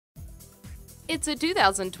It's a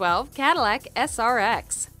 2012 Cadillac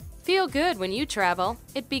SRX. Feel good when you travel.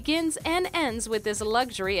 It begins and ends with this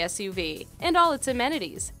luxury SUV and all its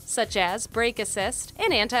amenities, such as brake assist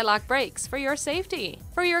and anti-lock brakes for your safety.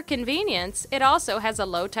 For your convenience, it also has a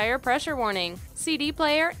low tire pressure warning, CD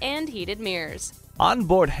player, and heated mirrors.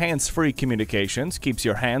 Onboard hands-free communications keeps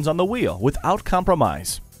your hands on the wheel without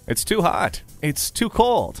compromise. It's too hot. It's too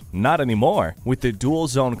cold. Not anymore with the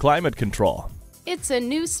dual-zone climate control. It's a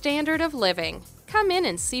new standard of living. Come in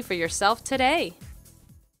and see for yourself today.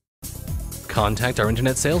 Contact our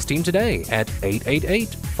internet sales team today at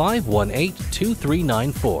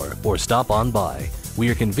 888-518-2394 or stop on by. We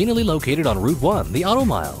are conveniently located on Route 1, the Auto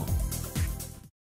Mile.